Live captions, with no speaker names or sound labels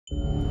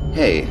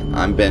Hey,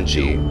 I'm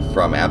Benji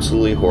from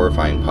Absolutely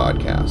Horrifying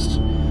Podcast.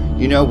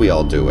 You know we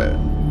all do it.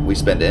 We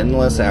spend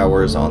endless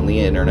hours on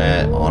the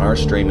internet, on our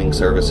streaming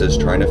services,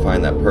 trying to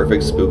find that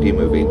perfect spooky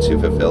movie to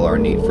fulfill our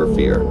need for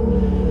fear.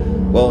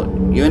 Well,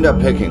 you end up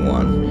picking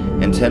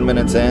one, and 10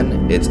 minutes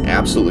in, it's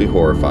absolutely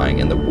horrifying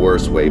in the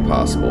worst way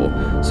possible,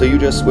 so you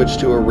just switch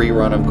to a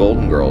rerun of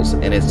Golden Girls,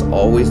 and it's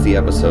always the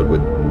episode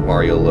with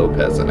Mario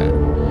Lopez in it.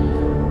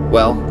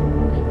 Well,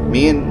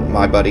 me and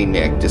my buddy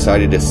Nick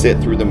decided to sit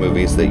through the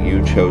movies that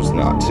you chose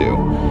not to,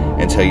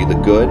 and tell you the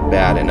good,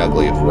 bad, and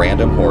ugly of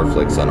random horror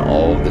flicks on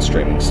all of the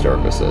streaming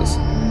services.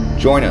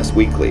 Join us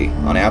weekly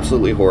on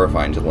Absolutely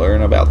Horrifying to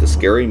learn about the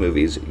scary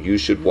movies you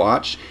should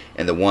watch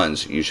and the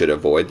ones you should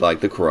avoid, like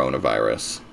the coronavirus.